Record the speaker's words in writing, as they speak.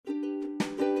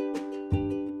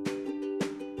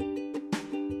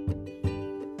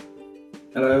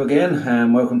Hello again,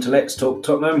 and welcome to Let's Talk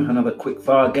Tottenham. Another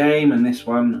quick-fire game, and this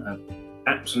one, an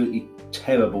absolutely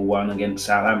terrible one against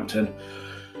Southampton.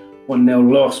 1-0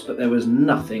 loss, but there was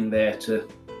nothing there to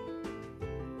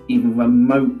even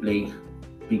remotely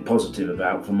be positive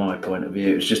about from my point of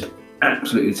view. It was just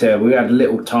absolutely terrible. We had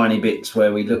little tiny bits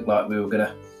where we looked like we were going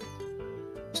to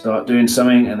start doing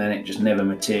something, and then it just never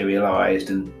materialised.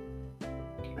 And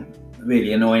the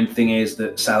really annoying thing is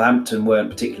that Southampton weren't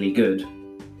particularly good.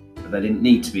 They didn't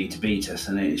need to beat us,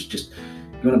 and it's just,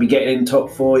 you want to be getting in top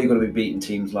four, you've got to be beating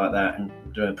teams like that and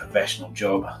doing a professional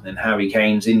job. And then Harry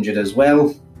Kane's injured as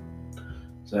well,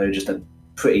 so just a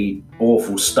pretty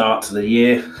awful start to the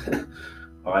year.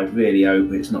 I really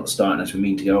hope it's not starting as we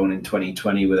mean to go on in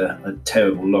 2020 with a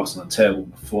terrible loss and a terrible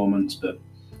performance. But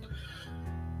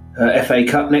FA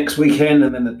Cup next weekend,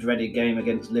 and then the dreaded game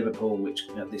against Liverpool, which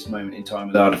at this moment in time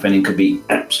with our defending could be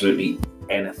absolutely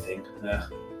anything.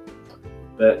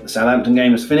 But the Southampton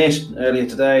game was finished earlier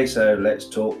today, so let's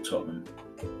talk Tottenham.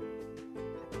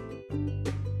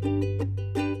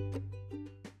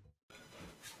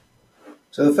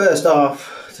 So the first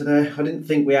half today, I didn't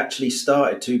think we actually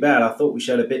started too bad. I thought we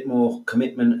showed a bit more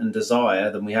commitment and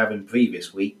desire than we have in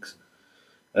previous weeks.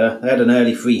 They had an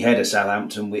early free header,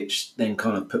 Southampton, which then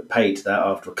kind of put paid to that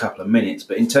after a couple of minutes.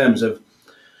 But in terms of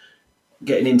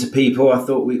getting into people, I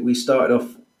thought we started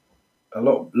off a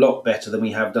lot better than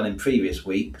we have done in previous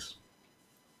weeks.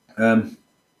 The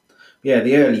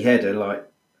early header,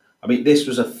 this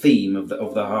was a theme of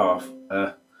the half.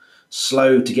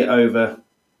 Slow to get over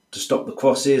to stop the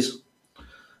crosses,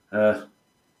 and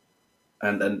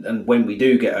when we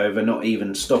do get over, not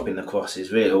even stopping the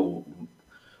crosses. Really,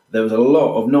 there was a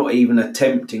lot of not even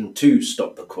attempting to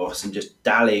stop the cross and just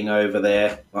dallying over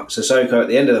there. Like Sissoko at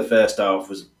the end of the first half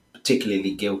was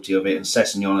particularly guilty of it, and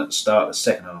Sessegnon at the start of the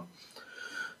second half.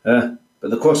 But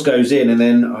the cross goes in, and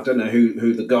then I don't know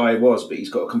who the guy was, but he's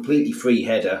got a completely free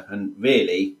header and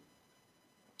really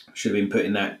should have been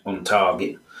putting that on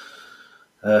target.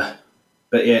 But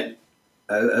yeah,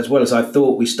 as well as I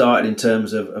thought we started in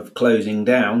terms of closing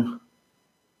down,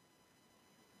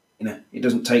 it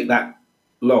doesn't take that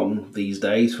long these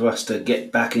days for us to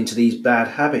get back into these bad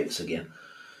habits again.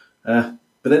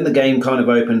 But then the game kind of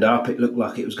opened up. It looked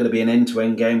like it was going to be an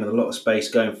end-to-end game with a lot of space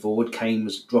going forward. Kane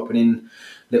was dropping in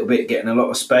a little bit, getting a lot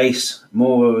of space.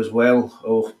 Moura as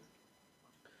well.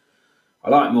 I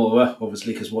like Moura,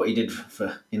 obviously, because what he did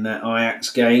in that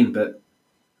Ajax game. But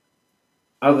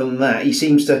other than that, he's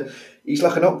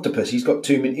like an octopus. He's got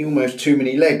almost too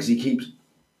many legs. He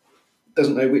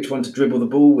doesn't know which one to dribble the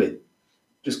ball with.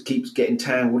 Just keeps getting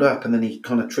tangled up, and then he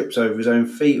kind of trips over his own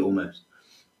feet almost.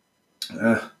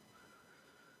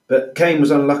 But Kane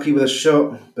was unlucky with a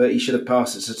shot, but he should have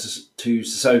passed it to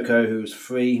Sissoko, who was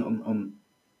free on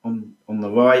the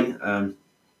right.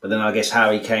 But then I guess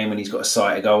Harry Kane, when he's got a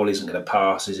sight of goal, isn't going to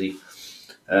pass, is he?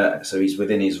 So he's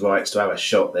within his rights to have a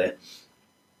shot there,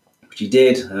 which he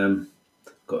did.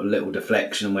 Got a little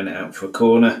deflection and went out for a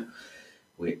corner,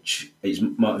 which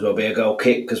might as well be a goal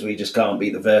kick because we just can't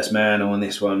beat the first man on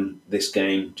this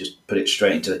game. Just put it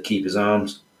straight into the keeper's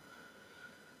arms.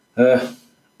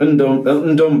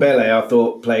 Ndombele, I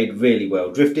thought, played really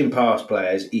well. Drifting past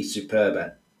players, he's superb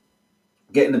at.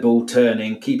 Getting the ball,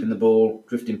 turning, keeping the ball,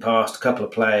 drifting past a couple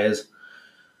of players.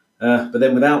 But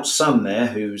then without Son there,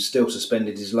 who's still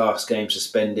suspended, his last game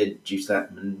suspended due to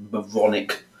that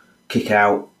moronic kick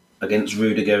out against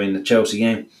Rudiger in the Chelsea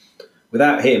game.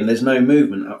 Without him, there's no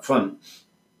movement up front.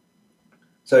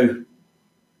 So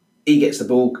he gets the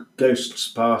ball,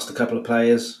 goes past a couple of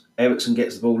players. Eriksen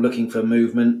gets the ball looking for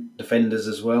movement, defenders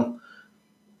as well.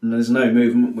 And there's no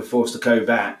movement, we're forced to go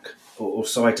back or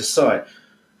side to side.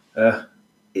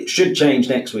 It should change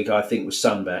next week, I think, with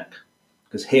Son back.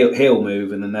 Because he'll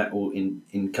move, and then that will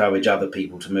encourage other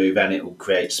people to move, and it will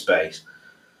create space.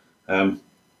 But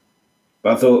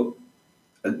I thought,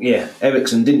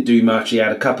 Eriksen didn't do much. He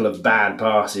had a couple of bad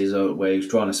passes where he was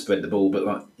trying to spread the ball,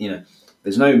 but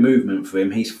there's no movement for him.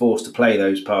 He's forced to play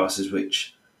those passes,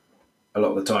 which a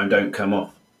lot of the time don't come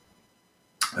off.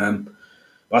 But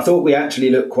I thought we actually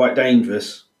looked quite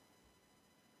dangerous.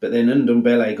 But then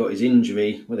Ndombele got his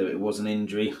injury, whether it was an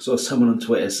injury. I saw someone on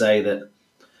Twitter say that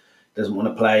doesn't want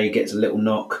to play, gets a little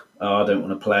knock. Oh, I don't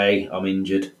want to play, I'm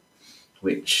injured.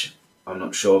 Which I'm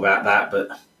not sure about that,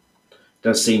 but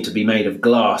does seem to be made of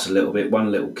glass a little bit.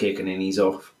 One little kick and then he's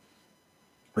off.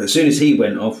 But as soon as he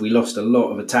went off, we lost a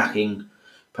lot of attacking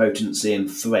potency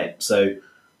and threat. So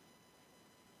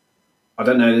I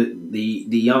don't know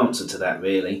the answer to that,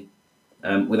 really.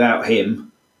 Without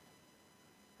him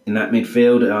in that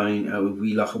midfield,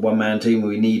 we like a one-man team where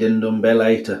we need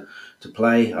Ndombele to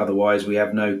play. Otherwise, we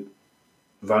have no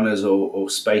runners or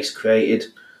space created.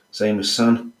 Same as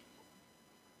Son.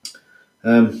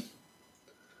 And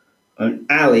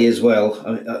Ali as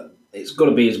well. It's got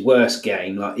to be his worst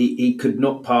game. Like he could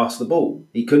not pass the ball.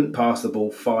 He couldn't pass the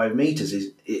ball 5 meters.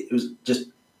 It was just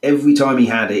every time he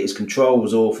had it, his control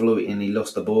was awful, and he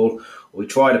lost the ball. Or he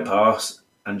tried to pass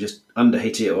and just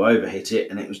underhit it or overhit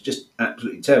it, and it was just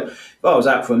absolutely terrible. If I was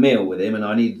out for a meal with him and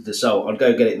I needed the salt, I'd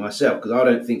go get it myself because I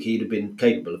don't think he'd have been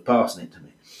capable of passing it to me.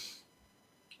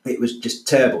 It was just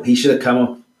terrible. He should have come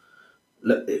off.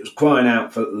 It was crying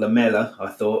out for Lamela. I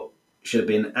thought should have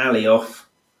been Ali off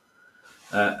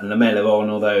and Lamela on.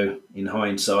 Although in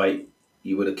hindsight,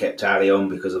 you would have kept Ali on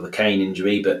because of the Kane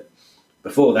injury. But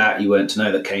before that, you weren't to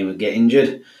know that Kane would get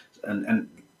injured, and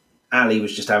Ali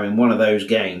was just having one of those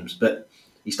games. But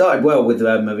he started well with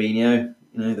Mourinho.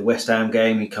 The West Ham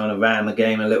game, he kind of ran the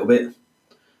game a little bit.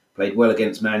 Played well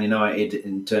against Man United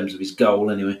in terms of his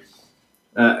goal, anyway.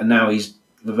 And now he's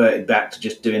reverted back to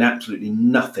just doing absolutely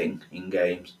nothing in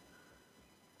games.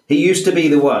 He used to be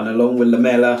the one, along with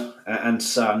Lamela and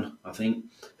Son, I think,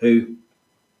 who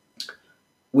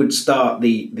would start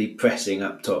the pressing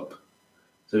up top.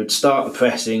 So he'd start the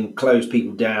pressing, close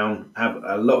people down, have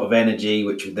a lot of energy,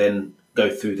 which would then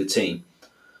go through the team.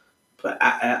 But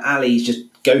Ali's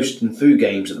just ghosting through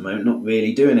games at the moment, not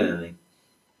really doing anything.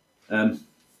 But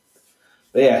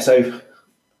yeah, so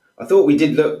I thought we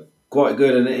did look quite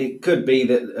good, and it could be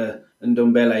that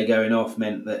Ndombele going off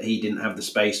meant that he didn't have the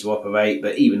space to operate,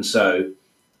 but even so,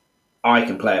 I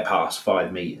can play a pass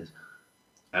 5 metres,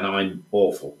 and I'm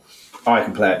awful. I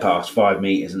can play a pass 5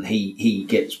 metres, and he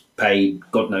gets paid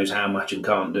God knows how much and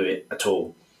can't do it at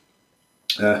all.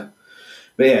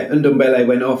 But yeah, Ndombele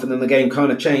went off, and then the game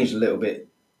kind of changed a little bit.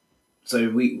 So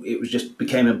it was just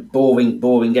became a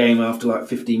boring game after like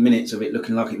 15 minutes of it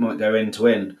looking like it might go end to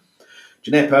end.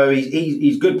 Djenepo,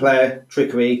 he's a good player,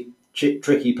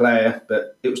 tricky player,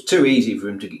 but it was too easy for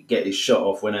him to get his shot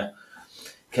off when it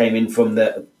came in from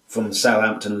the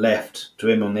Southampton left to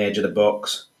him on the edge of the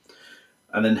box.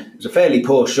 And then it was a fairly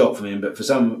poor shot from him, but for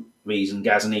some reason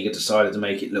Gazzaniga decided to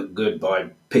make it look good by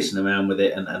pissing around with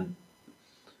it and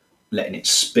letting it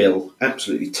spill.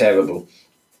 Absolutely terrible.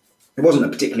 It wasn't a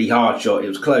particularly hard shot, it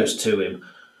was close to him.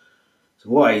 So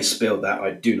why he spilled that,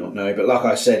 I do not know. But like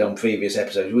I said on previous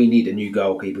episodes, we need a new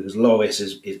goalkeeper because Loris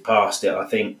is past it, I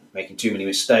think, making too many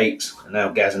mistakes. And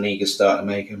now Gazzaniga's starting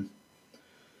to make them.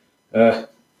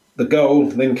 The goal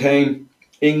then came.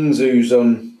 Ings, who's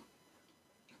on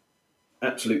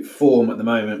absolute form at the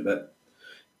moment, but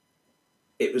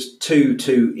it was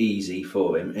too easy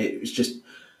for him. It was just...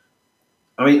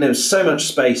 I mean, there was so much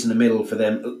space in the middle for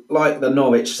them. Like the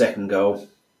Norwich second goal.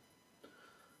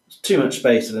 Too much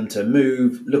space for them to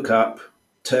move, look up,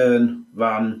 turn,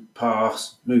 run,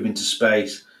 pass, move into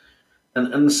space.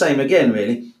 And the same again,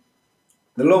 really.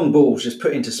 The long ball's just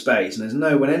put into space and there's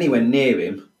no one anywhere near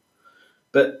him.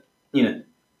 But,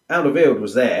 Alderweireld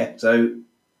was there, so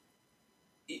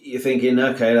you're thinking,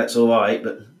 okay, that's all right.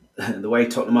 But the way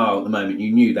Tottenham are at the moment,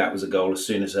 you knew that was a goal as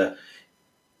soon as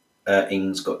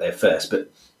Ings got there first. But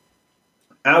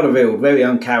Alderweireld, very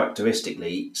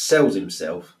uncharacteristically, sells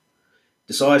himself.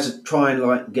 Decides to try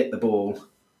and get the ball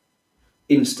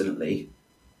instantly,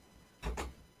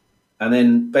 and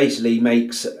then basically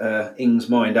makes Ings'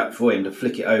 mind up for him to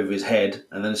flick it over his head.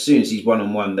 And then as soon as he's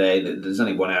one-on-one there, there's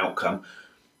only one outcome.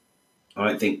 I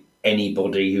don't think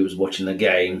anybody who was watching the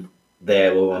game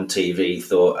there or on TV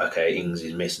thought, okay, Ings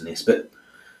is missing this. But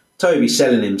Toby's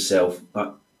selling himself.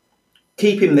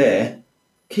 Keep him there.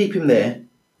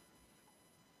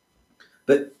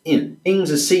 But Ings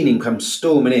has seen him come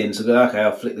storming in, so go, okay,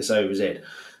 I'll flick this over his head.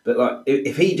 But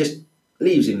if he just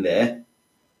leaves him there,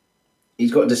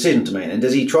 he's got a decision to make. And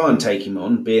does he try and take him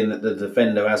on, being that the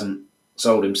defender hasn't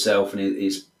sold himself and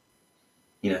is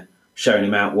showing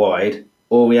him out wide,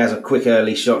 or he has a quick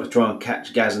early shot to try and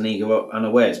catch Gazzaniga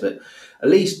unawares? But at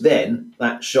least then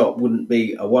that shot wouldn't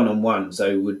be a one-on-one,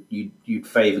 so you'd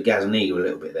favour Gazzaniga a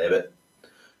little bit there. But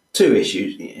two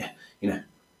issues,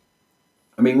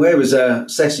 I mean, where was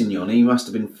Sessegnon? He must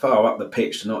have been far up the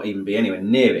pitch to not even be anywhere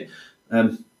near it.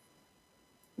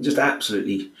 Just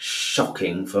absolutely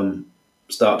shocking from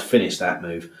start to finish, that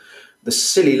move. The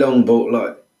silly long ball,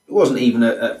 it wasn't even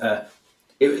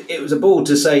it was a ball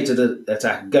to say to the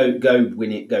attacker, go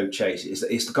win it, go chase it.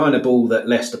 It's the kind of ball that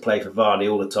Leicester play for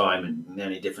Vardy all the time, and the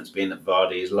only difference being that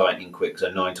Vardy is lightning quick, so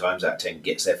 9 times out of 10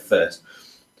 gets there first.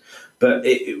 But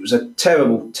it was a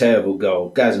terrible, terrible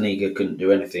goal. Gazzaniga couldn't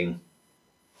do anything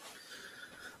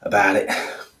about it.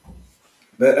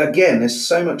 But again, there's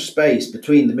so much space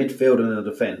between the midfield and the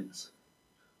defence.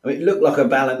 I mean, it looked like a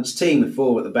balanced team with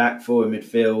 4 at the back, 4 in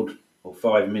midfield, or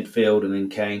 5 in midfield, and then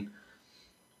Kane.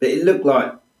 But it looked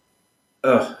like,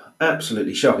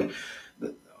 absolutely shocking.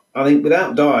 I think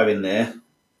without Dyer in there,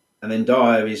 and then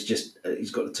Dyer is just,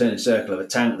 he's got the turning circle of a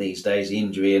tank these days. The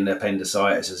injury and the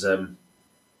appendicitis has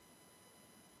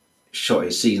shot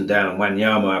his season down. And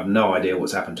Wanyama, I have no idea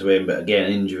what's happened to him, but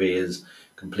again, injury has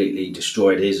completely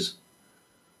destroyed his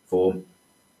form.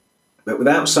 But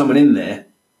without someone in there,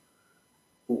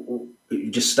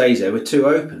 it just stays there with two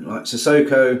open. Like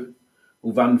Sissoko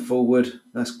will run forward,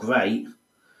 that's great,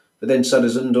 but then so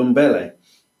does Ndombele.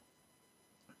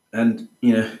 And, I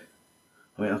mean,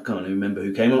 I can't even remember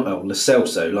who came on. Oh, Lo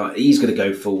Celso, like he's going to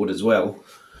go forward as well.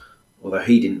 Although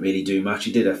he didn't really do much.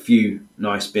 He did a few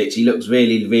nice bits. He looks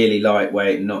really, really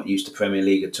lightweight and not used to Premier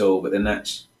League at all. But then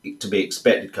that's to be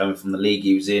expected coming from the league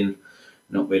he was in,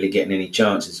 not really getting any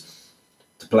chances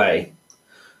to play.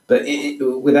 But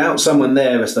without someone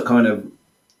there as the kind of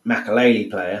Makelele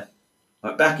player,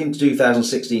 like back in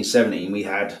 2016-17, we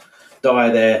had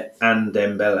Dyer there and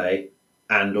Dembele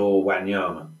and or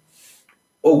Wanyama.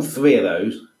 All three of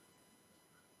those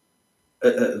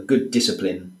are good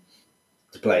discipline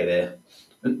to play there.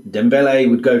 And Dembele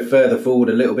would go further forward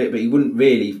a little bit, but he wouldn't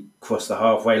really cross the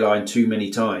halfway line too many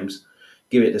times.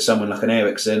 Give it to someone like an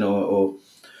Eriksen or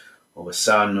a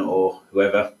Son or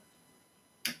whoever,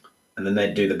 and then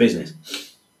they'd do the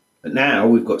business. But now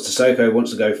we've got Sissoko who wants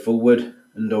to go forward,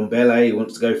 and Ndombele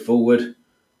wants to go forward,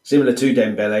 similar to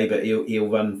Dembele, but he'll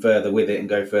run further with it and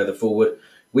go further forward.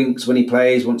 Winks, when he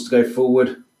plays, wants to go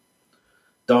forward.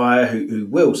 Dyer, who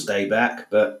will stay back,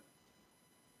 but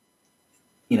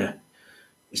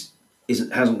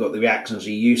hasn't got the reactions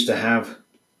he used to have,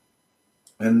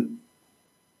 and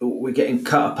we're getting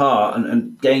cut apart,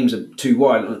 and games are too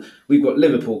wide. We've got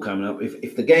Liverpool coming up.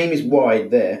 If the game is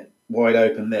wide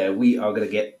open there, we are going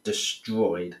to get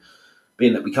destroyed.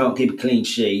 Being that we can't keep a clean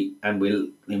sheet and we'll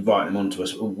invite them onto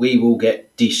us, we will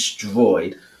get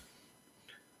destroyed.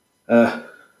 Ndombele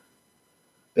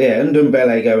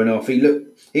going off.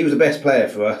 He was the best player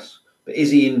for us, but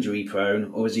is he injury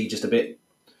prone or is he just a bit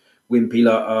wimpy?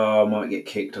 Like, I might get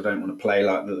kicked. I don't want to play,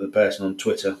 like the person on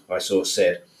Twitter I saw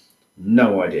said.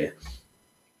 No idea.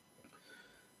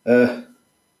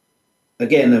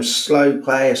 Again, a slow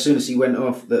play. As soon as he went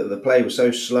off, the play was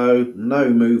so slow, no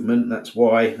movement. That's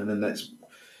why, and then that's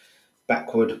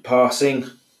backward passing.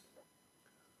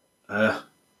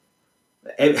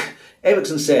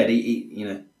 Eriksen said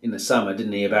he in the summer,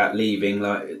 didn't he, about leaving?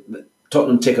 Like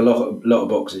Tottenham tick a lot of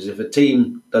boxes. If a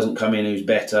team doesn't come in who's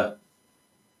better,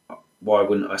 why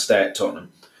wouldn't I stay at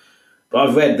Tottenham? But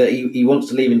I've read that he wants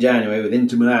to leave in January with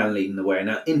Inter Milan leading the way.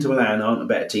 Now, Inter Milan aren't a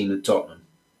better team than Tottenham.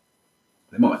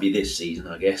 They might be this season,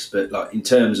 I guess, but like in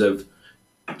terms of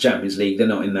Champions League, they're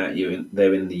not in that.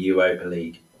 They're in the Europa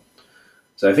League.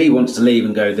 So if he wants to leave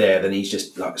and go there, then he's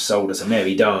just like sold us a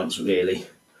merry dance, really.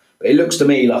 But it looks to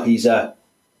me like he's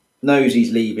knows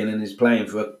he's leaving and is playing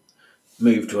for a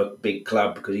move to a big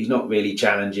club because he's not really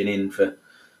challenging in for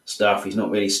stuff. He's not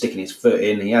really sticking his foot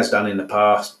in. He has done in the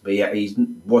past, but he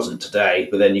wasn't today.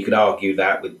 But then you could argue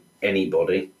that with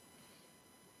anybody.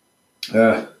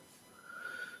 But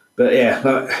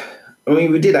yeah,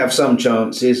 we did have some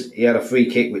chances. He had a free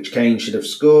kick which Kane should have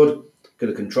scored. Could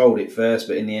have controlled it first,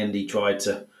 but in the end he tried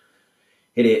to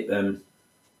hit it and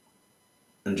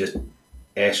just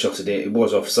airshotted it. It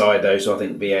was offside though, so I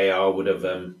think VAR would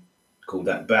have called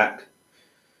that back.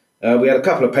 We had a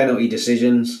couple of penalty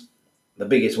decisions. The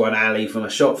biggest one, Ali, from a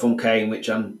shot from Kane, which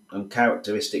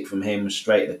uncharacteristic from him,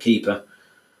 straight at the keeper.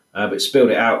 But spilled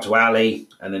it out to Ali,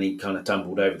 and then he kind of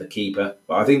tumbled over the keeper.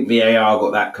 But I think VAR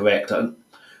got that correct. It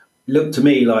looked to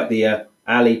me like the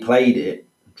Ali played it,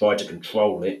 tried to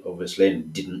control it, obviously,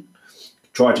 and didn't.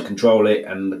 Tried to control it,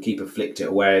 and the keeper flicked it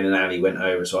away, and then Ali went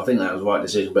over. So I think that was the right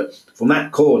decision. But from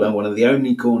that corner, one of the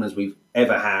only corners we've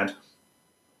ever had,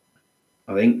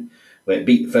 I think, where it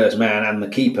beat the first man and the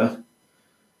keeper,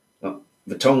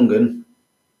 Vertonghen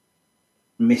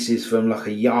misses from like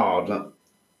a yard, like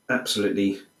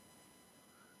absolutely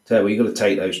terrible. You've got to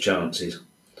take those chances.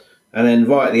 And then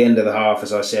right at the end of the half,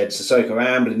 as I said, Sissoko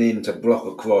ambling in to block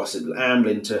a cross,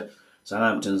 ambling to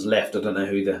Southampton's left. I don't know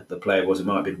who the player was. It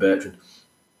might have been Bertrand.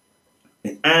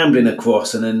 Ambling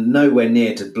across and then nowhere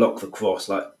near to block the cross.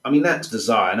 That's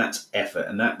desire and that's effort,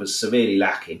 and that was severely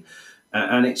lacking.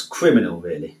 And it's criminal,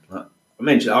 really. Like I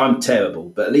mentioned, I'm terrible,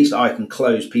 but at least I can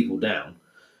close people down.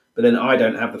 But then I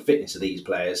don't have the fitness of these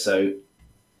players, so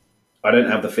I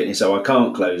don't have the fitness, so I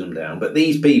can't close them down. But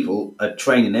these people are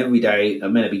training every day, are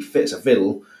meant to be fit as a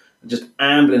fiddle, and just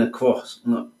ambling across.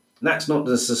 And that's not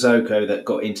the Sissoko that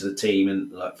got into the team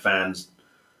and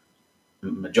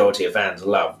majority of fans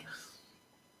loved.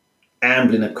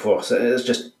 Ambling across, it's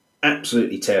just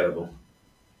absolutely terrible.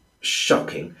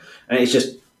 shocking, and it's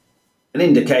just an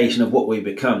indication of what we've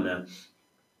become now.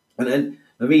 And then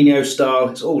Mourinho style,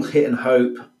 it's all hit and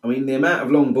hope. I mean, the amount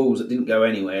of long balls that didn't go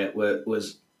anywhere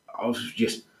was I was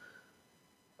just,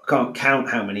 I can't count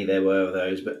how many there were of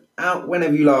those. But when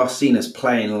have you last seen us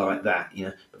playing like that?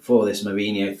 Before this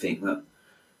Mourinho thing, that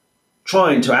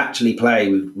trying to actually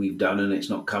play we've done and it's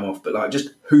not come off, but like just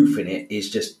hoofing it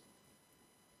is just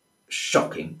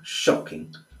shocking.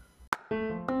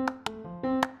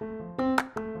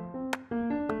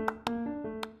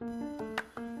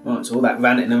 Right, so all that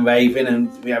ranting and raving,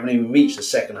 and we haven't even reached the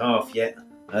second half yet.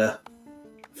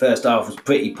 First half was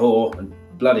pretty poor and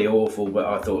bloody awful, but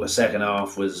I thought the second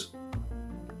half was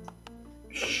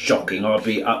shocking. I'd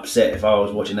be upset if I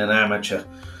was watching an amateur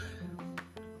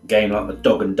game like the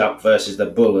Dog and Duck versus the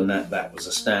Bull, and that was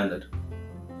a standard.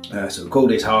 So we called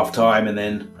this half time, and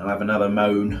then I'll have another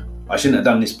moan. I shouldn't have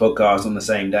done this podcast on the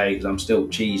same day because I'm still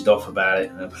cheesed off about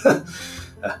it.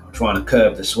 I'm trying to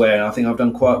curb the swear, and I think I've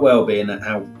done quite well being at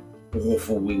how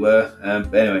awful we were.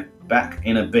 But anyway, back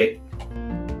in a bit.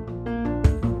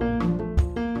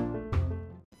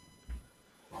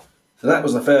 So that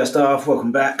was the first half.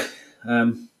 Welcome back.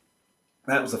 That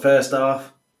was the first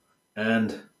half,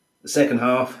 and the second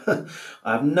half,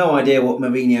 I have no idea what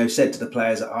Mourinho said to the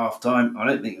players at half time. I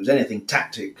don't think it was anything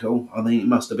tactical. I think it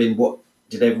must have been what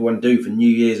did everyone do for New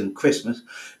Year's and Christmas,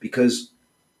 because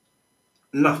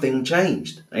nothing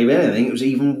changed. If anything, it was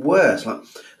even worse. Like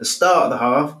the start of the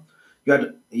half,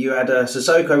 you had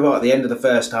Sissoko right at the end of the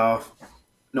first half,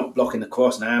 not blocking the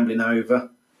cross and ambling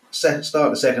over. Start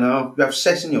of the second half, you have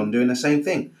Sessegnon doing the same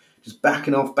thing, just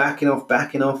backing off,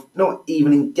 not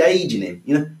even engaging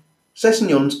him.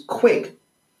 Sessegnon's quick.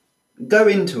 Go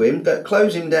into him,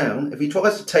 close him down. If he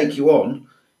tries to take you on,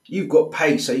 you've got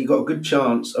pace, so you've got a good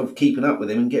chance of keeping up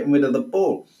with him and getting rid of the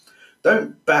ball.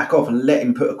 Don't back off and let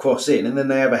him put a cross in, and then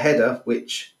they have a header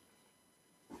which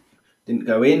didn't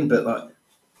go in. But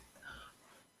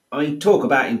talk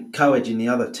about encouraging the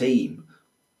other team.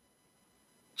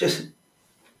 Just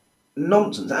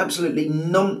nonsense, absolutely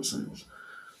nonsense.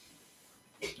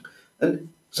 And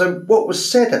so, what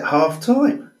was said at half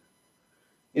time?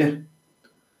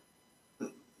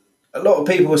 A lot of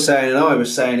people were saying, and I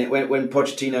was saying it when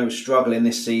Pochettino was struggling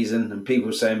this season, and people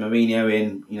were saying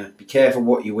Mourinho be careful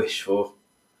what you wish for.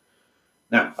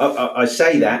 Now, I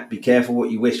say that, be careful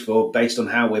what you wish for, based on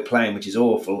how we're playing, which is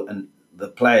awful, and the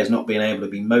players not being able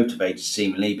to be motivated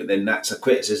seemingly, but then that's a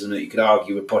criticism that you could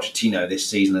argue with Pochettino this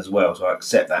season as well, so I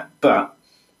accept that.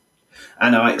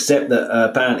 And I accept that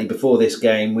apparently before this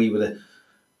game, we were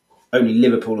only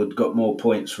Liverpool had got more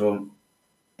points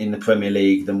in the Premier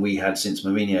League than we had since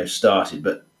Mourinho started.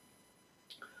 But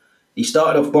he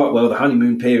started off quite well. The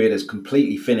honeymoon period has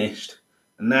completely finished,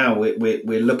 and now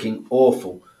we're looking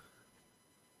awful.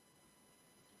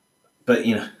 But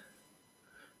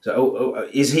so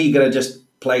is he going to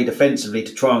just play defensively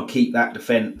to try and keep that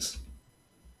defence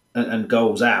and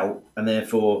goals out, and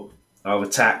therefore our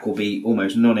attack will be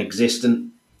almost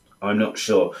non-existent? I'm not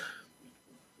sure.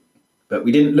 But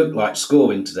we didn't look like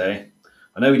scoring today.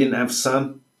 I know we didn't have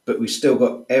Son, but we've still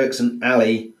got Eriksen,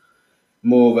 Ali,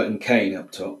 Morva and Kane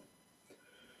up top.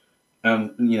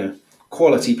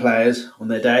 Quality players on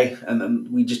their day,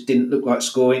 and we just didn't look like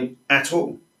scoring at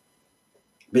all.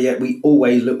 But yet we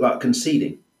always look like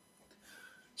conceding.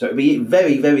 So it'll be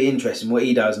very, very interesting what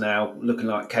he does now, looking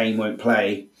like Kane won't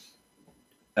play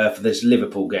for this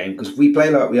Liverpool game. Because if we play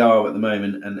like we are at the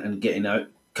moment and getting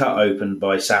cut open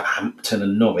by Southampton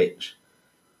and Norwich,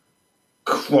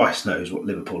 Christ knows what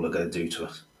Liverpool are going to do to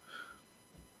us.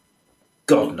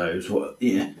 God knows what.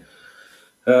 Yeah.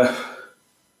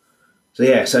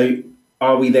 So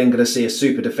are we then going to see a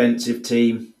super defensive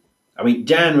team? I mean,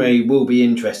 January will be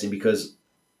interesting because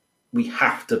we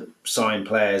have to sign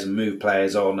players and move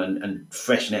players on and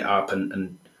freshen it up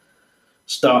and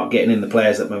start getting in the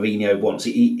players that Mourinho wants.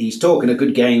 He's talking a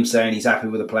good game, saying he's happy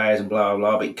with the players and blah, blah,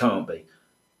 blah, but he can't be.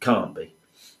 Can't be.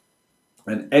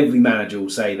 And every manager will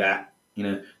say that,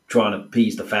 trying to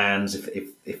appease the fans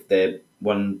if they're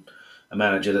a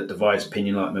manager that divides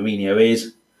opinion like Mourinho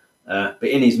is. But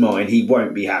in his mind, he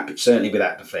won't be happy, certainly with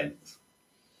that defence.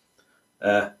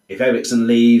 If Eriksen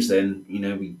leaves, then,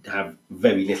 we have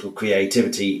very little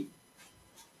creativity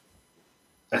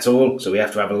at all. So we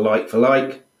have to have a like for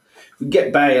like. If we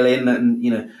get Bale in,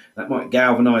 then, that might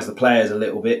galvanise the players a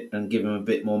little bit and give them a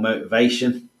bit more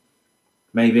motivation,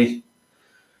 maybe.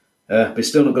 But it's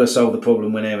still not going to solve the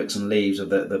problem when Eriksen leaves of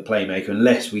the playmaker,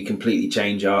 unless we completely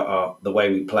change the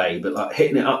way we play. But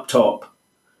hitting it up top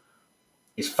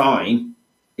is fine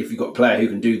if you've got a player who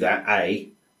can do that, A,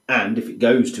 and if it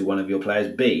goes to one of your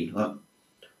players, B.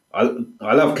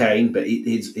 I love Kane, but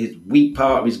his weak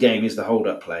part of his game is the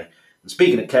hold-up play. And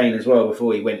speaking of Kane as well,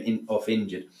 before he went off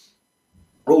injured,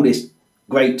 all this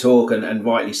great talk, and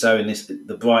rightly so, in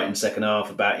the Brighton second half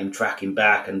about him tracking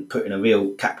back and putting a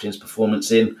real captain's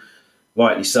performance in,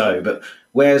 rightly so. But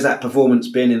where's that performance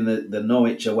been in the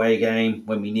Norwich away game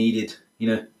when we needed,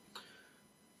 to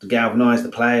galvanise the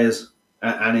players,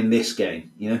 and in this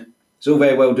game? It's all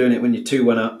very well doing it when you're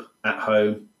 2-1 up at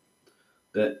home,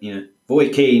 but Roy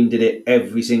Keane did it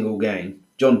every single game.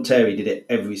 John Terry did it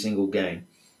every single game.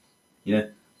 So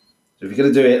if you're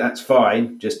going to do it, that's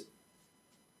fine. Just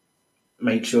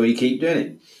make sure you keep doing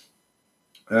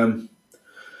it.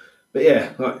 But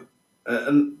yeah,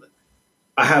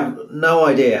 I have no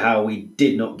idea how we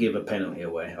did not give a penalty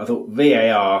away. I thought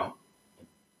VAR,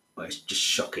 well, it's just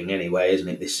shocking anyway, isn't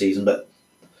it, this season? But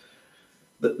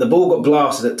the ball got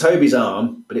blasted at Toby's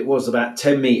arm, but it was about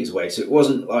 10 metres away. So it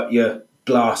wasn't like your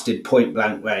blasted point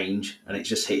blank range and it's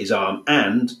just hit his arm.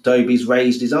 And Toby's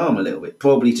raised his arm a little bit,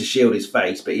 probably to shield his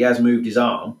face, but he has moved his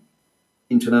arm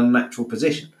into an unnatural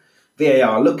position.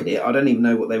 VAR look at it, I don't even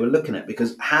know what they were looking at,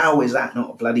 because how is that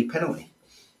not a bloody penalty?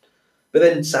 But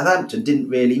then Southampton didn't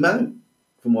really moan,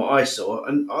 from what I saw,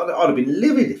 and I'd have been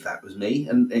livid if that was me,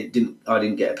 and I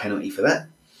didn't get a penalty for that.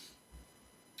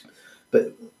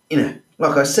 But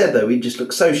like I said though, he just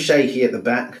looked so shaky at the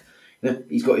back.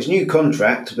 He's got his new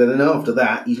contract, but then after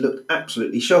that, he's looked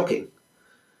absolutely shocking.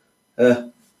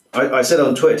 I said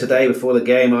on Twitter today before the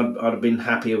game I'd have been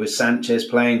happier with Sanchez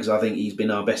playing, because I think he's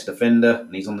been our best defender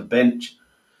and he's on the bench,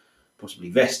 possibly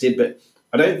vested, but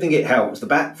I don't think it helps. The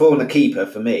back four and the keeper,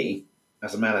 for me,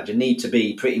 as a manager, need to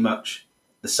be pretty much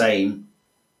the same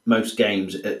most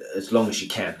games as long as you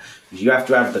can, because you have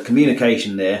to have the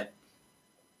communication there,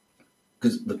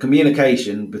 because the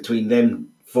communication between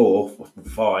them 4 or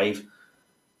 5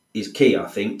 is key, I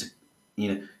think, to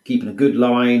keeping a good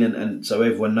line and so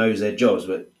everyone knows their jobs.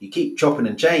 But you keep chopping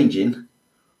and changing.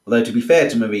 Although, to be fair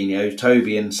to Mourinho,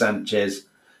 Toby and Sanchez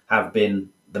have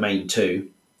been the main 2.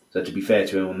 So to be fair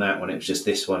to him on that one, it was just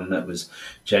this one that was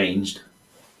changed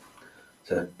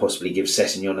to possibly give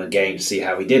Sessegnon a game to see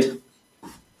how he did.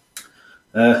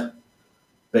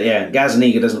 But yeah,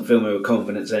 Gazaniga doesn't fill me with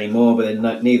confidence anymore, but then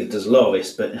neither does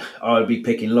Lloris. But I would be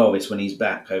picking Lloris when he's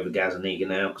back over Gazaniga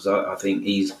now, because I think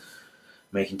he's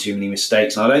making too many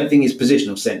mistakes. And I don't think his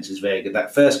positional sense is very good.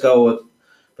 That first goal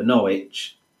for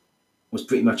Norwich was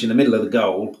pretty much in the middle of the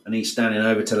goal, and he's standing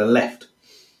over to the left.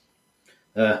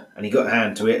 And he got a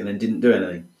hand to it and then didn't do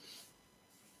anything.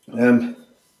 And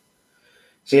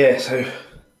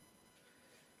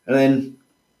then,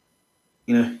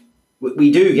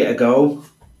 we do get a goal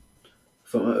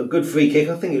from a good free kick.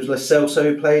 I think it was Lo Celso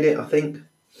who played it, I think.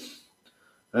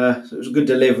 So it was a good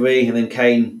delivery, and then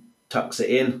Kane tucks it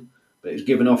in. But it was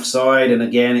given offside, and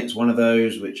again, it's one of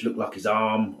those which looked like his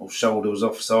arm or shoulder was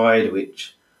offside,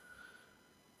 which...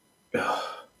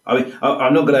 I'm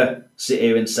not going to sit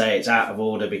here and say it's out of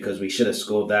order because we should have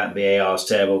scored that and VAR's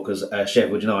terrible, because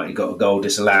Sheffield United got a goal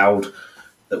disallowed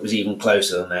that was even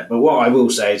closer than that. But what I will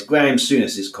say is Graham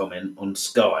Souness's comment on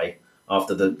Sky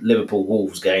after the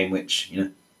Liverpool-Wolves game, which,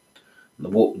 the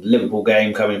Liverpool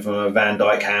game coming from a Van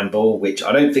Dijk handball, which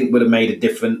I don't think would have made a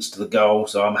difference to the goal,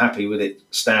 so I'm happy with it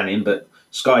standing, but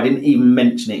Sky didn't even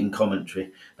mention it in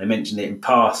commentary. They mentioned it in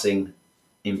passing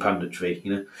in punditry.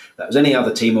 If that was any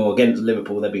other team or against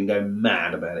Liverpool, they'd been going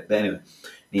mad about it. But anyway,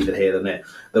 neither here nor there.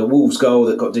 The Wolves goal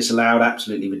that got disallowed,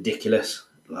 absolutely ridiculous,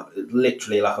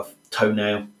 literally like a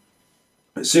toenail.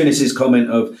 As soon as his comment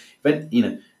of,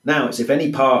 now it's if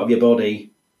any part of your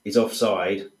body is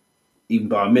offside, even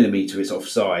by a millimetre, it's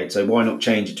offside. So why not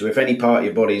change it to if any part of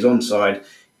your body is onside,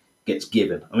 gets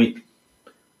given? I mean,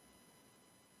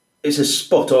 it's a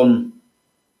spot-on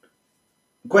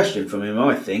question from him,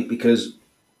 I think, because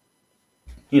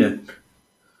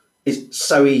it's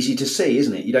so easy to see,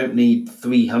 isn't it? You don't need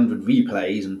 300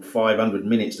 replays and 500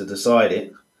 minutes to decide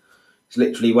it. It's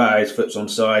literally, wow, his foot's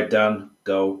onside, done,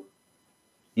 goal.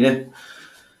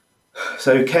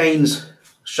 So Kane's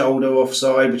shoulder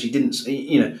offside, which he didn't,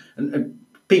 and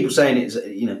people saying it's,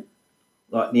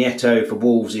 like Nieto for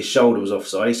Wolves, his shoulder was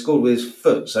offside. He scored with his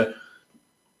foot, so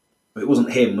it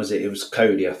wasn't him, was it? It was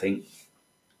Cody, I think.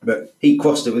 But he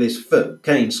crossed it with his foot.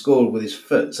 Kane scored with his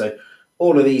foot. So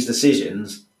all of these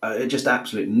decisions are just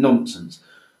absolute nonsense.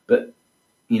 But,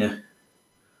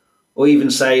 or even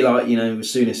say, like, as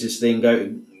soon as this thing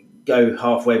go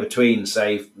halfway between,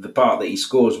 say, the part that he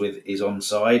scores with is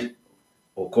onside,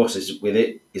 or crosses with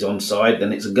it is onside,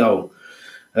 then it's a goal.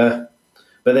 But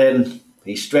then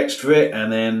he stretched for it,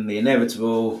 and then the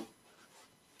inevitable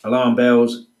alarm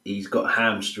bells. He's got a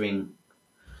hamstring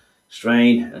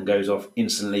strain and goes off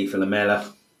instantly for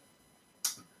Lamela.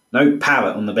 No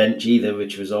Parrott on the bench either,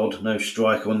 which was odd. No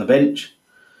striker on the bench.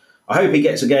 I hope he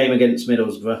gets a game against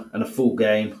Middlesbrough and a full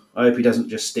game. I hope he doesn't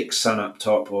just stick Son up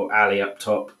top or Ali up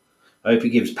top. I hope he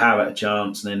gives Parrott a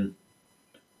chance, and then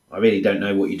I really don't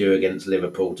know what you do against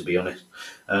Liverpool, to be honest.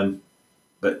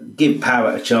 But give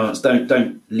Parrott a chance.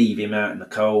 Don't leave him out in the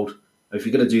cold. If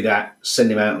you're going to do that,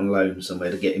 send him out on loan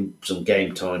somewhere to get him some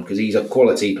game time, because he's a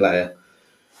quality player.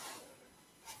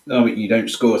 I mean, you don't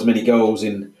score as many goals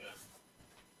in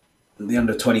the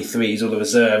under-23s or the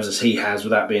reserves as he has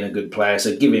without being a good player.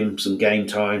 So give him some game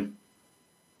time.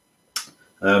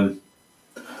 I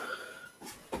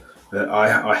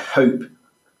hope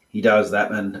he does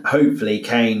that, and hopefully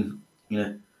Kane,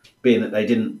 being that they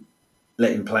didn't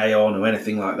let him play on or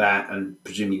anything like that, and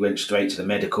presumably went straight to the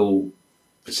medical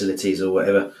facilities or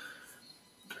whatever.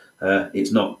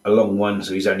 It's not a long one,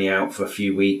 so he's only out for a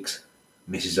few weeks,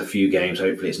 misses a few games.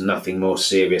 Hopefully it's nothing more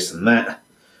serious than that.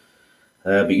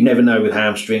 But you never know with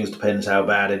hamstrings, depends how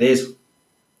bad it is.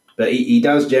 But he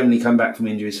does generally come back from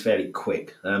injuries fairly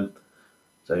quick.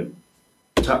 So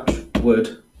touch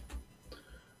wood,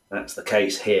 that's the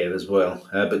case here as well.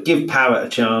 But give Parrott a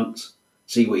chance,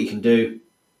 see what he can do.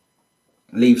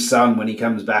 Leave Son when he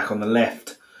comes back on the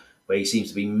left, where he seems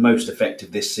to be most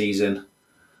effective this season.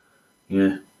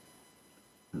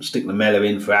 Stick Lamela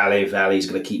in for Ali if Ali's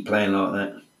going to keep playing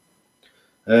like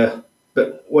that.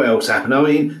 But what else happened? I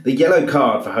mean, the yellow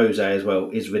card for Jose as well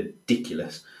is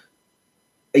ridiculous.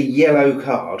 A yellow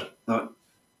card, like,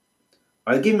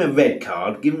 I'd give him a red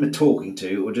card, give him a talking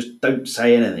to, or just don't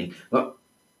say anything. Like,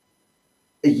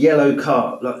 a yellow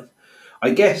card, like,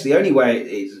 I guess the only way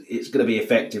it's going to be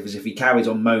effective is if he carries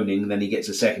on moaning, then he gets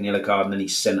a second yellow card and then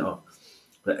he's sent off.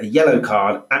 But a yellow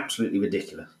card, absolutely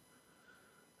ridiculous.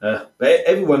 But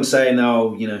everyone's saying,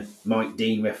 Mike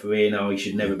Dean refereeing, he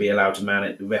should never be allowed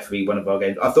to referee one of our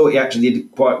games. I thought he actually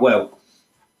did quite well.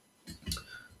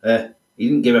 He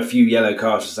didn't give a few yellow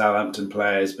cards to Southampton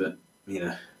players, but,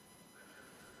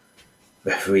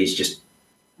 referees just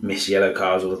miss yellow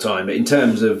cards all the time. But in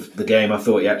terms of the game, I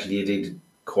thought he actually did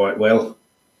quite well.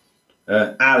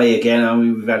 Ali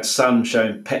again, we've had Son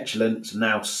showing petulance, and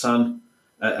now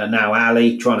now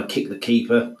Ali trying to kick the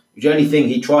keeper. The only thing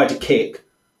he tried to kick,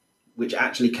 which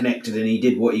actually connected and he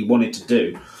did what he wanted to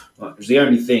do. It was the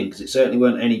only thing, because it certainly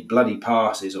weren't any bloody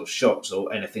passes or shots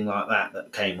or anything like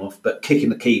that came off. But kicking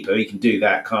the keeper, he can do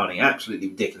that, can't he? Absolutely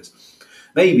ridiculous.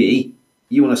 Maybe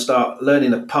you want to start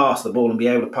learning to pass the ball and be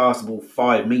able to pass the ball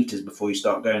 5 metres before you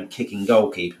start going kicking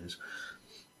goalkeepers.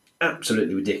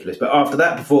 Absolutely ridiculous. But after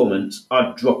that performance,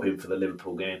 I'd drop him for the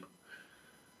Liverpool game.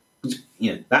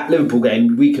 That Liverpool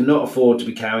game, we cannot afford to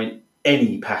be carrying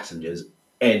any passengers.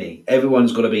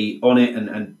 Everyone's got to be on it,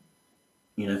 and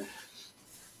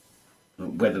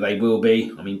whether they will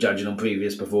be, judging on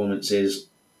previous performances,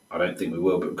 I don't think we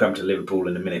will, but we'll come to Liverpool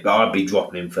in a minute. But I'd be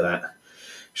dropping him for that,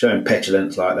 showing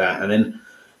petulance like that. And then,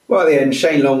 at the end,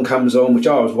 Shane Long comes on, which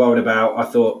I was worried about. I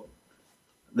thought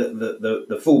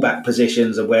the fullback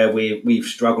positions are where we've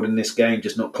struggled in this game,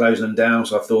 just not closing them down.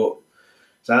 So I thought,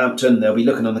 Southampton, they'll be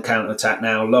looking on the counter-attack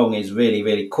now. Long is really,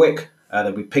 really quick.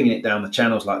 They'll be pinging it down the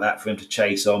channels like that for him to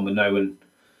chase on with no one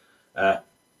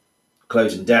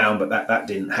closing down, but that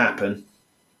didn't happen,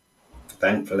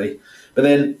 thankfully. But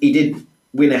then he did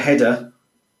win a header,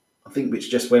 I think, which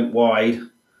just went wide.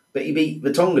 But he beat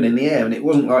Vertonghen in the air, and it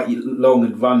wasn't like Long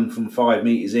had run from 5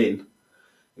 metres in.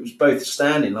 It was both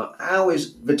standing. Like, how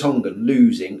is Vertonghen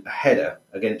losing a header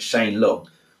against Shane Long?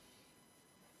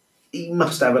 He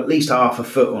must have at least half a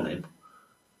foot on him.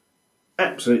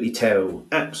 Absolutely terrible.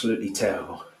 Absolutely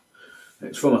terrible.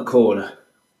 It's from a corner.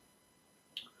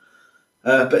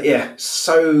 But yeah,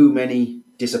 so many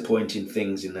disappointing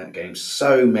things in that game.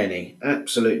 So many.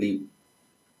 Absolutely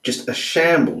just a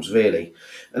shambles, really.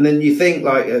 And then you think,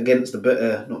 like, against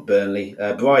not Burnley,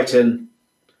 Brighton,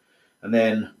 and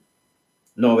then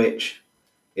Norwich,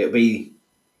 it'll be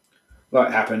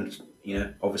like happened,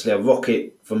 obviously a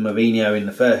rocket from Mourinho in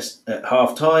the first at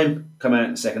half time, come out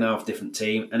in the second half, different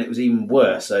team, and it was even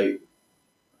worse. So,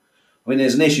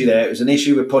 there's an issue there. It was an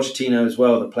issue with Pochettino as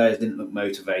well. The players didn't look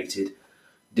motivated,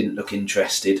 didn't look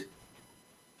interested.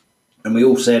 And we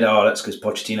all said, that's because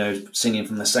Pochettino's singing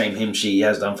from the same hymn sheet he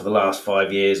has done for the last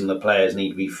 5 years and the players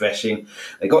need refreshing.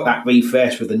 They got that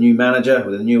refresh with the new manager,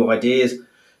 with the new ideas.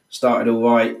 Started all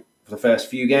right for the first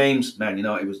few games. Man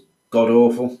United was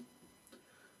god-awful.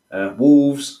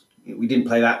 Wolves, we didn't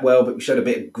play that well, but we showed a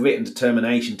bit of grit and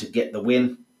determination to get the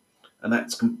win. And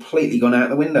that's completely gone out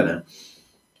the window now.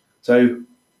 So,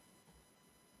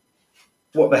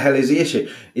 what the hell is the issue?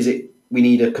 Is it we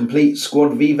need a complete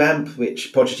squad revamp,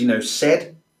 which Pochettino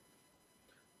said?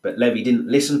 but Levy didn't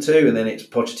listen to, and then it's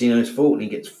Pochettino's fault and he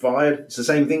gets fired. It's the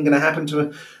same thing going to happen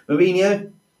to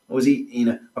Mourinho? Or was he,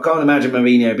 I can't imagine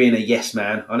Mourinho being a yes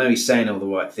man. I know he's saying all the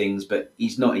right things, but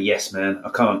he's not a yes man. I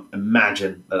can't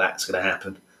imagine that that's going to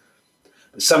happen.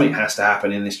 But something has to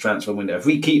happen in this transfer window. If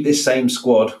we keep this same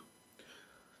squad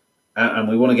and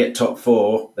we want to get top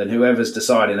 4, then whoever's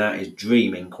deciding that is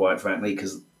dreaming, quite frankly,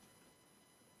 because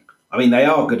they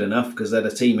are good enough because they're the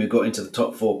team who got into the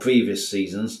top 4 previous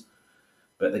seasons,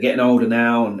 but they're getting older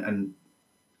now and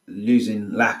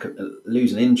losing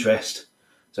interest.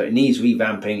 So it needs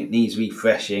revamping, it needs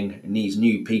refreshing, it needs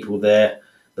new people there.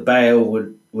 The Bale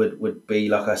would be,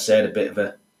 like I said, a bit of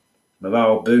a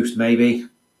morale boost maybe.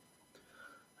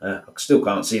 I still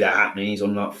can't see that happening. He's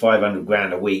on like 500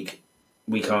 grand a week.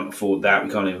 We can't afford that.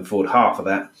 We can't even afford half of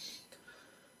that.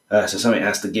 So something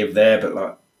has to give there. But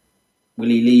like, will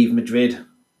he leave Madrid?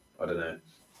 I don't know.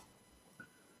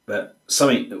 But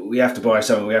we have to buy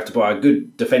something. We have to buy a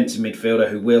good defensive midfielder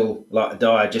who will, like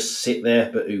Dyer, just sit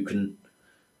there, but who can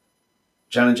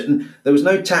challenge. And there was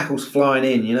no tackles flying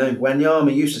in,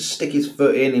 Wanyama used to stick his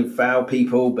foot in and foul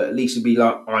people, but at least he'd be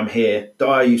like, I'm here.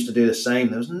 Dyer used to do the same.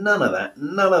 There was none of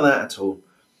that at all.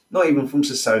 Not even from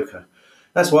Sissoko.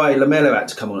 That's why Lamela had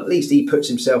to come on. At least he puts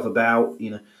himself about,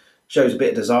 shows a bit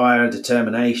of desire and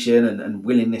determination and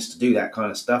willingness to do that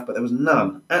kind of stuff, but there was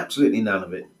none, absolutely none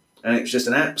of it. And it's just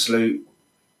an absolute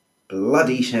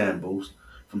bloody shambles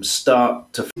from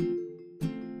start to finish.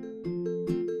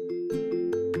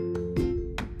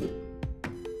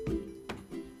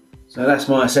 So that's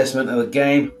my assessment of the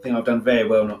game. I think I've done very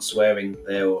well not swearing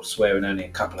there, or swearing only a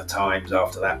couple of times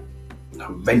after that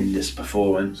horrendous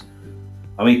performance.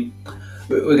 We're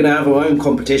going to have our own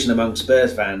competition among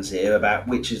Spurs fans here about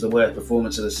which is the worst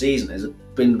performance of the season. There's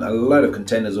been a load of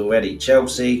contenders already.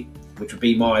 Chelsea, which would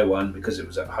be my one because it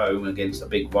was at home against a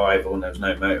big rival and there was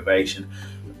no motivation.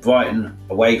 Brighton,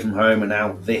 away from home, and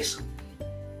now this.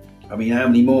 How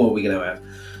many more are we going to have?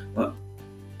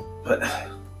 But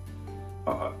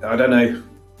I don't know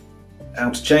how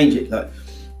to change it. Like,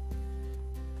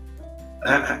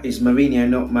 is Mourinho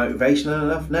not motivational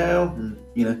enough now? And,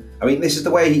 this is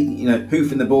the way he,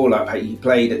 hoofing the ball up. He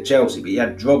played at Chelsea, but he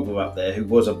had Drogba up there, who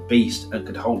was a beast and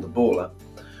could hold the ball up.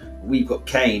 We've got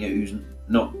Kane, who's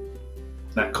not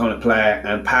that kind of player,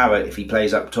 and Parrott, if he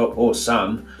plays up top, or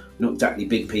Son, not exactly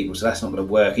big people, so that's not going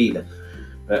to work either.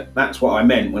 But that's what I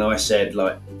meant when I said,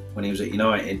 like, when he was at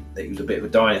United, that he was a bit of a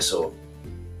dinosaur.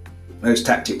 Those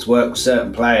tactics work with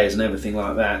certain players and everything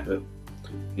like that, but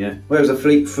where was the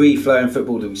free-flowing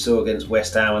football that we saw against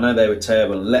West Ham? I know they were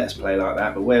terrible and let us play like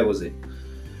that, but where was it?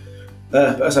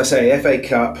 But as I say, FA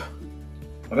Cup,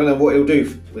 I don't know what he'll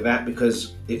do with that,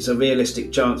 because it's a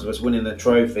realistic chance of us winning the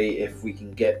trophy if we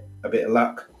can get a bit of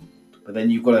luck. But then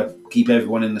you've got to keep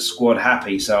everyone in the squad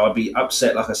happy, so I'd be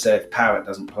upset, like I said, if Parrott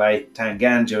doesn't play.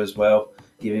 Tanganga as well,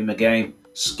 give him a game.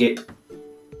 Skip,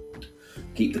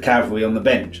 keep the cavalry on the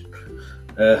bench.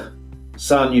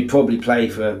 Son, you'd probably play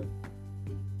for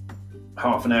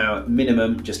half an hour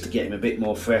minimum just to get him a bit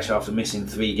more fresh after missing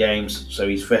 3 games, so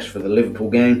he's fresh for the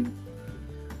Liverpool game.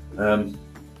 And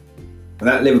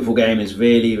that Liverpool game is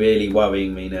really, really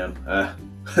worrying me now.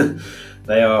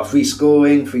 They are free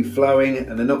scoring, free flowing,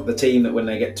 and they're not the team that when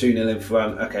they get 2-0 in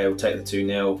front, okay, we'll take the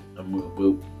 2-0 and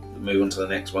we'll move on to the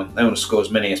next one. They want to score as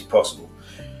many as possible.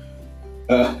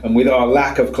 And with our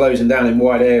lack of closing down in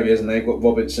wide areas, and they've got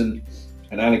Robertson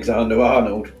and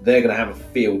Alexander-Arnold, they're going to have a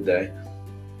field day.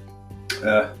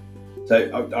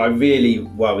 So I really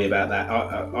worry about that.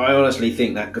 I honestly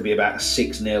think that could be about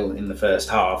 6-0 in the first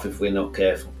half if we're not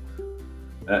careful.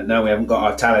 Now we haven't got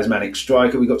our talismanic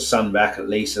striker. We've got Son back at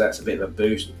least, so that's a bit of a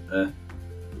boost. But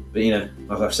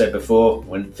like I've said before,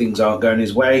 when things aren't going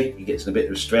his way, he gets in a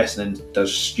bit of stress and then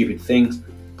does stupid things.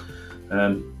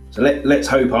 So let's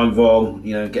hope I'm wrong.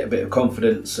 Get a bit of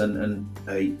confidence and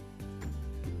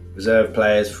reserve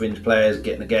players, fringe players,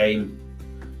 get in a game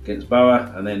against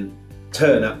Borough, and then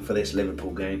turn up for this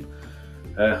Liverpool game.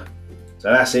 So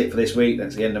that's it for this week.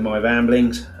 That's the end of my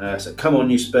ramblings. So come on,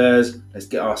 you Spurs. Let's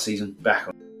get our season back on